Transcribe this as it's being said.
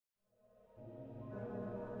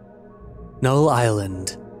Null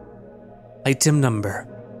Island. Item number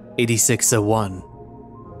 8601.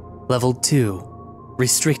 Level 2.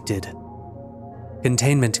 Restricted.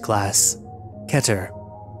 Containment class Keter.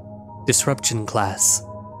 Disruption class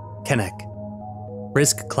Kennek.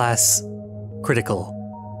 Risk class Critical.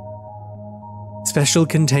 Special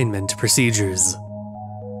containment procedures.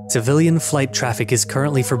 Civilian flight traffic is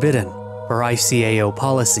currently forbidden per ICAO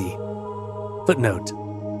policy. Footnote: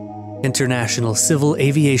 International Civil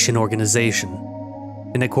Aviation Organization.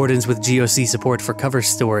 In accordance with GOC support for cover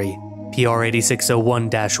story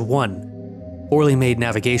PR-8601-1, poorly made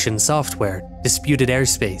navigation software, disputed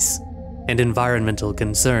airspace, and environmental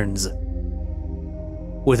concerns.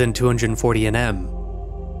 Within 240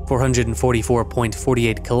 nm,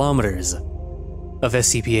 444.48 kilometers of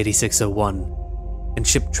SCP-8601, and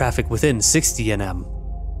ship traffic within 60 nm,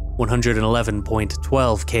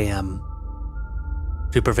 111.12 km.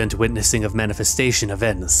 To prevent witnessing of manifestation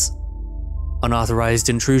events. Unauthorized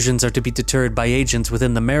intrusions are to be deterred by agents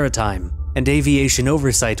within the maritime and aviation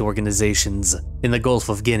oversight organizations in the Gulf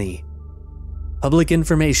of Guinea. Public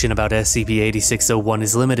information about SCP-8601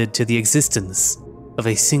 is limited to the existence of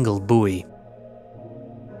a single buoy.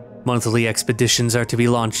 Monthly expeditions are to be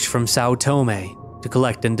launched from Sao Tome to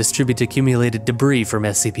collect and distribute accumulated debris from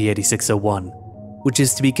SCP-8601, which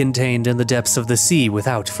is to be contained in the depths of the sea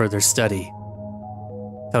without further study.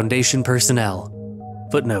 Foundation personnel.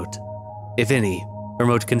 Footnote: If any,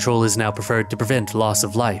 remote control is now preferred to prevent loss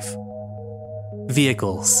of life.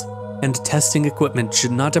 Vehicles and testing equipment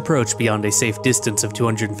should not approach beyond a safe distance of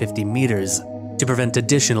 250 meters to prevent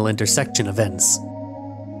additional intersection events.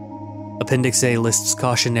 Appendix A lists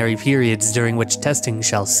cautionary periods during which testing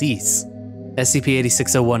shall cease.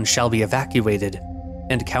 SCP-8601 shall be evacuated,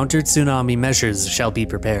 and counter-tsunami measures shall be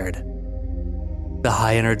prepared. The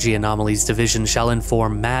High Energy Anomalies Division shall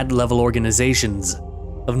inform MAD-level organizations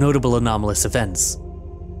of notable anomalous events,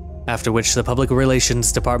 after which the Public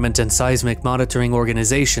Relations Department and Seismic Monitoring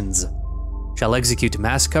Organizations shall execute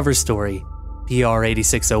Mass Cover Story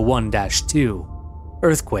PR-8601-2,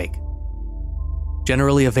 Earthquake.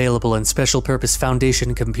 Generally available and Special Purpose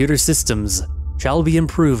Foundation computer systems shall be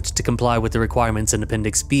improved to comply with the requirements in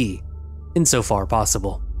Appendix B, insofar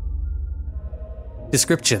possible.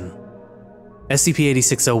 Description: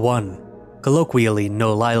 SCP-8601, colloquially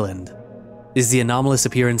Null Island, is the anomalous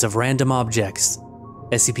appearance of random objects,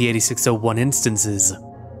 SCP-8601 instances,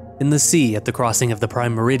 in the sea at the crossing of the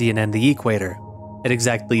Prime Meridian and the Equator, at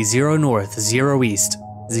exactly 0 north, 0 east,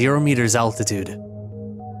 0 meters altitude.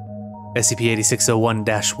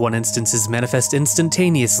 SCP-8601-1 instances manifest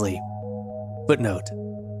instantaneously. Footnote: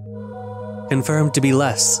 Confirmed to be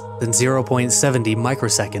less than 0.70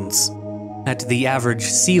 microseconds at the average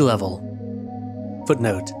sea level.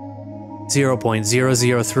 Footnote: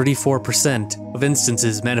 0.0034% of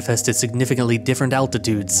instances manifest at significantly different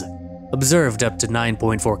altitudes, observed up to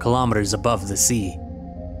 9.4 kilometers above the sea.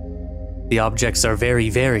 The objects are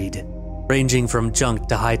very varied, ranging from junk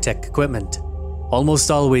to high-tech equipment,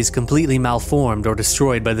 almost always completely malformed or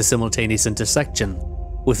destroyed by the simultaneous intersection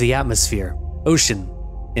with the atmosphere, ocean,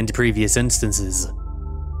 and previous instances,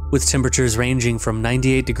 with temperatures ranging from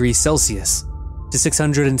 98 degrees Celsius to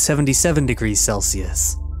 677 degrees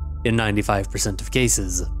Celsius in 95% of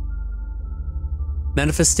cases.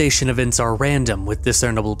 Manifestation events are random with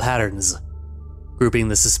discernible patterns. Grouping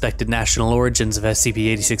the suspected national origins of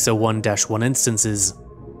SCP-8601-1 instances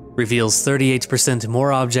reveals 38%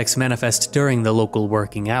 more objects manifest during the local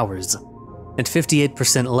working hours, and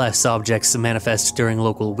 58% less objects manifest during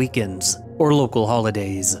local weekends or local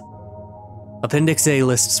holidays. Appendix A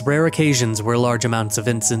lists rare occasions where large amounts of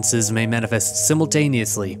instances may manifest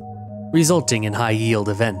simultaneously, resulting in high-yield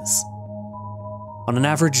events. On an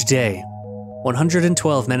average day,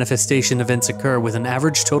 112 manifestation events occur with an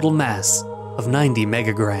average total mass of 90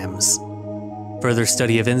 megagrams. Further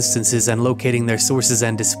study of instances and locating their sources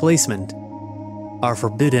and displacement are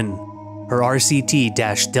forbidden per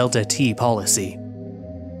RCT-Delta-T policy.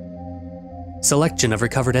 Selection of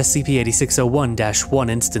recovered SCP-8601-1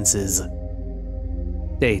 instances.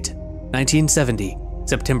 Date: 1970,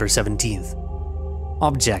 September 17th.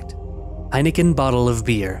 Object: Heineken bottle of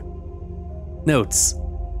beer. Notes: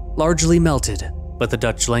 largely melted, but the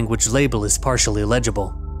Dutch language label is partially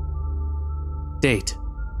legible. Date: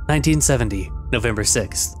 1970, November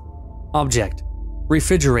 6th. Object: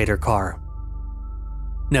 refrigerator car.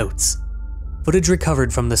 Notes: footage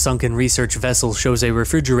recovered from the sunken research vessel shows a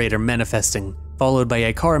refrigerator manifesting, followed by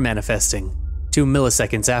a car manifesting, 2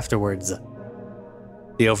 milliseconds afterwards.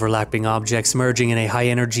 The overlapping objects merging in a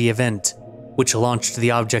high-energy event, which launched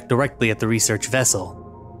the object directly at the research vessel.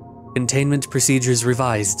 Containment procedures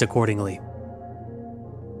revised accordingly.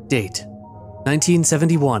 Date: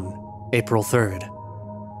 1971, April 3rd.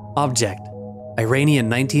 Object: Iranian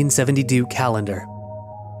 1972 calendar.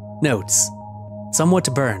 Notes: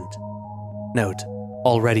 somewhat burned. Note: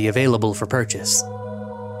 already available for purchase.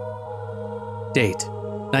 Date: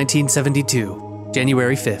 1972,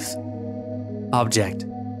 January 5th. Object: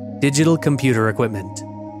 digital computer equipment.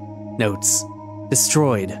 Notes: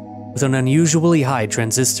 destroyed, with an unusually high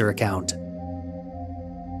transistor count.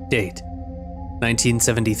 Date: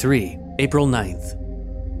 1973, April 9th.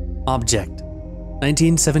 Object: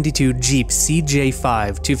 1972 Jeep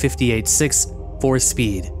CJ5 258-6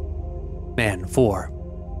 4-speed. Man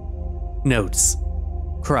 4. Notes: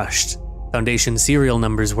 crushed. Foundation serial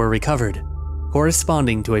numbers were recovered,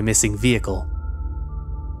 corresponding to a missing vehicle.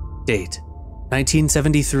 Date: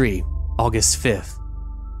 1973, August 5th.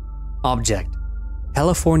 Object: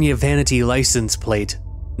 California Vanity License Plate,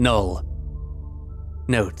 Null.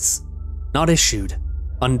 Notes: not issued,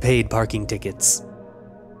 unpaid parking tickets.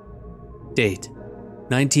 Date: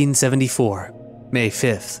 1974, May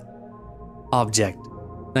 5th. Object: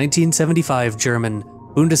 1975 German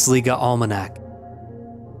Bundesliga Almanac.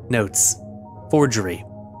 Notes: forgery.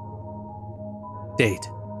 Date: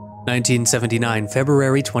 1979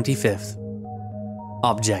 February 25th.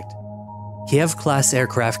 Object: Kiev-class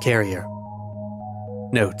aircraft carrier.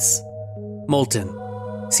 Notes: molten.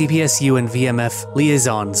 CPSU and VMF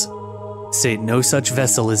liaisons state no such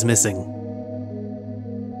vessel is missing.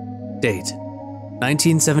 Date: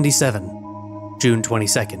 1977, June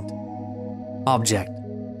 22nd. Object: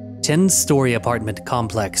 10-story apartment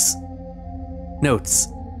complex. Notes: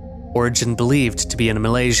 origin believed to be in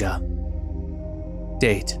Malaysia.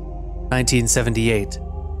 Date: 1978,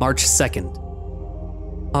 March 2nd.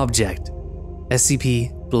 Object: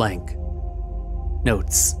 SCP blank.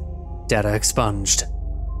 Notes: data expunged.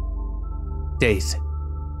 Date: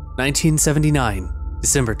 1979,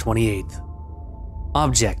 December 28th.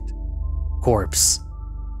 Object: corpse.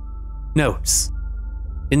 Notes: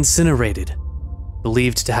 incinerated,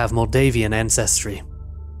 believed to have Moldavian ancestry.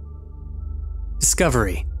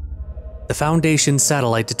 Discovery: the Foundation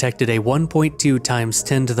satellite detected a 1.2 ×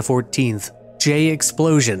 10⁻14 J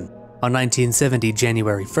explosion on 1970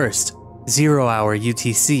 January 1st, 0-hour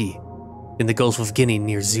UTC, in the Gulf of Guinea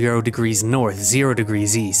near 0 degrees north, 0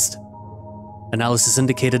 degrees east. Analysis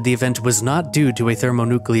indicated the event was not due to a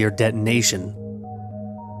thermonuclear detonation.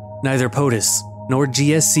 Neither POTUS nor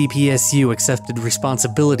GSCPSU accepted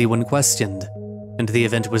responsibility when questioned, and the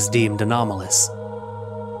event was deemed anomalous.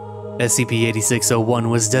 SCP-8601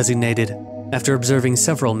 was designated after observing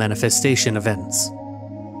several manifestation events.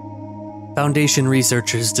 Foundation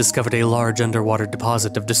researchers discovered a large underwater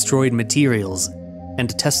deposit of destroyed materials,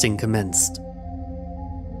 and testing commenced.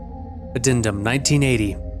 Addendum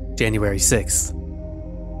 1980, January 6th.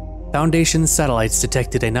 Foundation satellites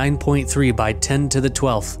detected a 9.3 ×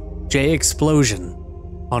 10⁻12 J explosion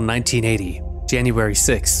on 1980, January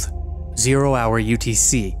 6th, 0-hour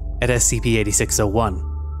UTC at SCP-8601.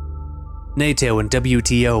 NATO and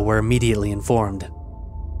WTO were immediately informed.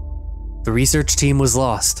 The research team was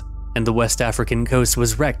lost, and the West African coast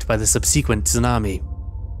was wrecked by the subsequent tsunami.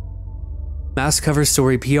 Mass cover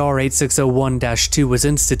story PR-8601-2 was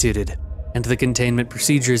instituted, and the containment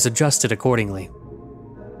procedures adjusted accordingly.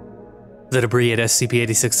 The debris at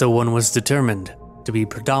SCP-8601 was determined to be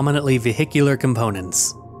predominantly vehicular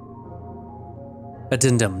components.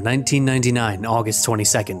 Addendum 1999, August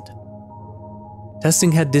 22nd.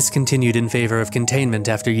 Testing had discontinued in favor of containment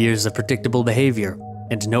after years of predictable behavior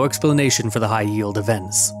and no explanation for the high-yield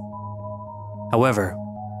events. However,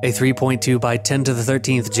 a 3.2 ×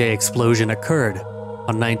 10⁻13 J explosion occurred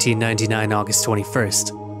on 1999 August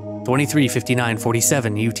 21st,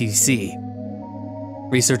 23:59:47 UTC.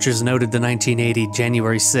 Researchers noted the 1980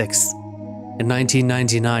 January 6th and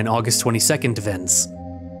 1999 August 22nd events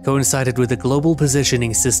coincided with the Global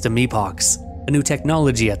Positioning System epochs, a new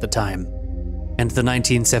technology at the time, and the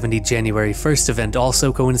 1970 January 1st event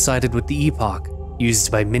also coincided with the epoch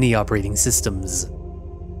used by many operating systems.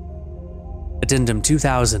 Addendum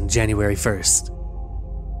 2000, January 1st.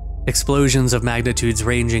 Explosions of magnitudes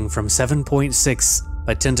ranging from 7.6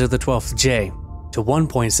 × 10⁻12 J to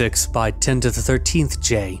 1.6 × 10⁻13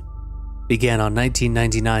 J began on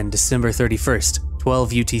 1999 December 31st,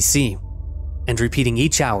 12 UTC, and repeating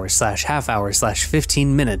each hour/half-hour/15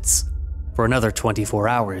 minutes for another 24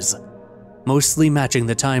 hours, mostly matching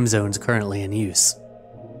the time zones currently in use.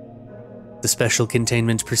 The special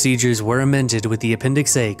containment procedures were amended with the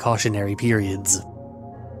Appendix A cautionary periods.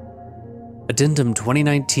 Addendum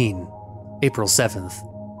 2019, April 7th.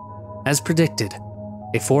 As predicted,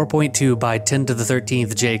 a 4.2 ×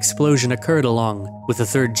 10⁻13 J explosion occurred along with the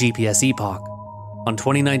third GPS epoch, on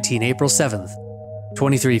 2019 April 7th,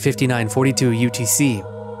 23:59:42 UTC,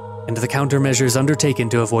 and the countermeasures undertaken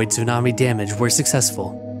to avoid tsunami damage were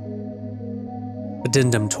successful.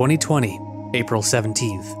 Addendum 2020, April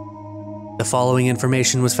 17th. The following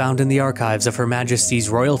information was found in the archives of Her Majesty's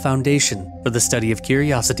Royal Foundation for the Study of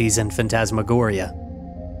Curiosities and Phantasmagoria.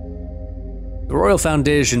 The Royal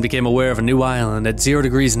Foundation became aware of a new island at 0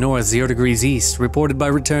 degrees north, 0 degrees east, reported by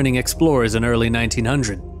returning explorers in early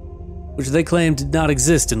 1900, which they claimed did not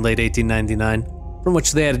exist in late 1899, from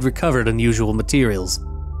which they had recovered unusual materials.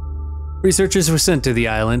 Researchers were sent to the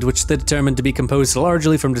island, which they determined to be composed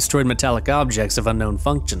largely from destroyed metallic objects of unknown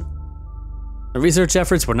function. The research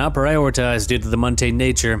efforts were not prioritized due to the mundane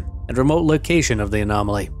nature and remote location of the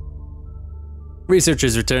anomaly.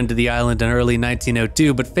 Researchers returned to the island in early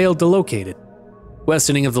 1902 but failed to locate it.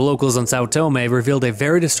 Questioning of the locals on Sao Tome revealed a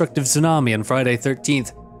very destructive tsunami on Friday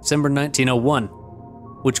 13th, December 1901,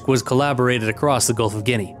 which was collaborated across the Gulf of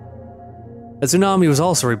Guinea. A tsunami was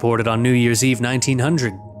also reported on New Year's Eve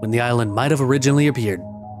 1900, when the island might have originally appeared.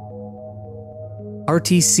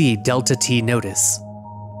 RTC Delta T Notice.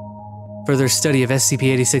 Further study of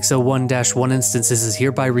SCP-8601-1 instances is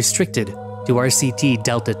hereby restricted to RCT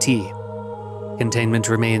Delta T. Containment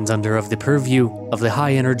remains under the purview of the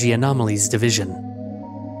High Energy Anomalies Division.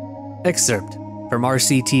 Excerpt from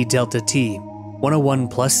RCT Delta T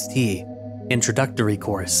 101+T Introductory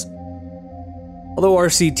Course. Although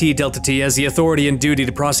RCT Delta T has the authority and duty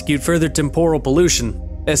to prosecute further temporal pollution,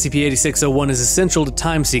 SCP-8601 is essential to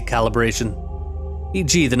time-seek calibration.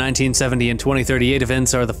 E.g., the 1970 and 2038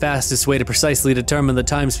 events are the fastest way to precisely determine the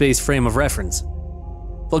time-space frame of reference.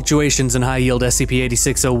 Fluctuations in high-yield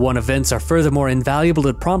SCP-8601 events are furthermore invaluable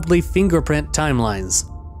to promptly fingerprint timelines.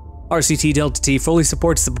 RCT Delta T fully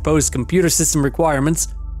supports the proposed computer system requirements,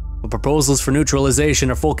 but proposals for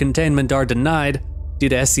neutralization or full containment are denied due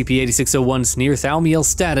to SCP-8601's near-thaumiel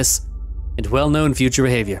status and well-known future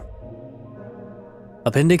behavior.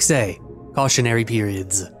 Appendix A, Cautionary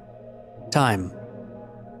Periods. Time: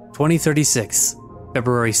 2036,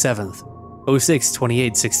 February 7th,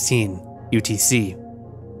 06:28:16 UTC.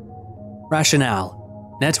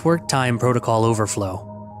 Rationale: Network Time Protocol Overflow.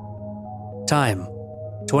 Time: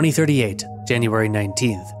 2038, January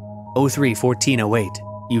 19th, 03:14:08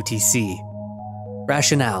 UTC.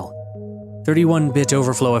 Rationale: 31-bit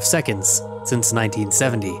overflow of seconds since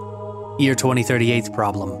 1970, year 2038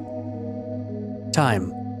 problem.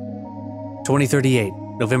 Time: 2038,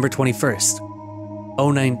 November 21st,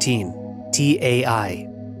 019 TAI.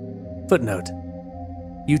 Footnote: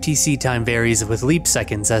 UTC time varies with leap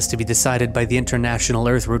seconds as to be decided by the International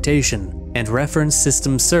Earth Rotation and Reference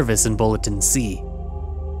Systems Service in Bulletin C.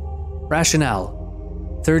 Rationale: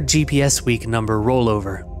 3rd GPS week number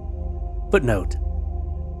rollover. Footnote: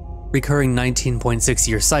 recurring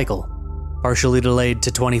 19.6-year cycle, partially delayed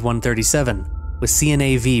to 2137 with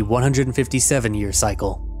CNAV 157-year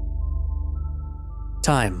cycle.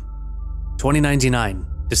 Time: 2099,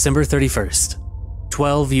 December 31st,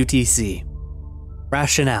 12 UTC.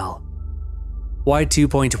 Rationale: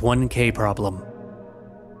 Y2.1K problem.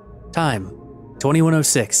 Time: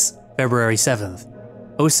 2106, February 7th,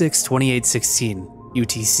 06:28:16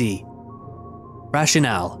 UTC.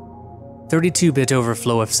 Rationale: 32-bit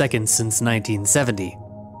overflow of seconds since 1970,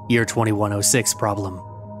 year 2106 problem.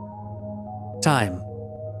 Time: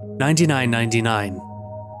 9999,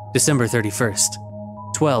 December 31st,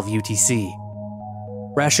 12 UTC.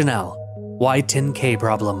 Rationale: Y10K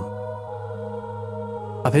problem.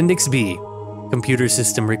 Appendix B, Computer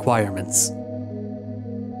System Requirements.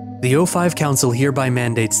 The O5 Council hereby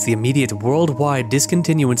mandates the immediate worldwide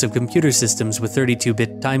discontinuance of computer systems with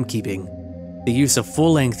 32-bit timekeeping, the use of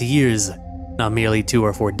full-length years, not merely 2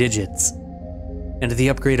 or 4 digits, and the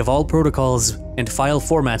upgrade of all protocols and file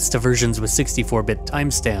formats to versions with 64-bit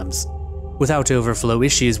timestamps, without overflow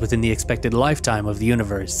issues within the expected lifetime of the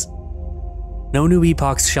universe. No new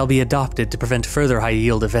epochs shall be adopted to prevent further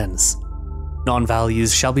high-yield events.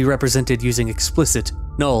 Non-values shall be represented using explicit,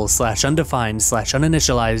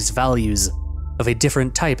 null/undefined/uninitialized values of a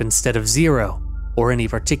different type instead of 0 or any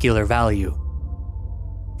particular value.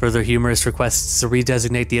 Further humorous requests to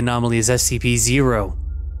redesignate the anomaly as SCP-0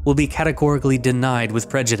 will be categorically denied with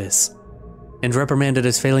prejudice, and reprimanded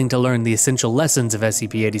as failing to learn the essential lessons of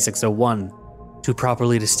SCP-8601 to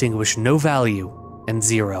properly distinguish no value and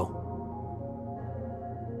 0.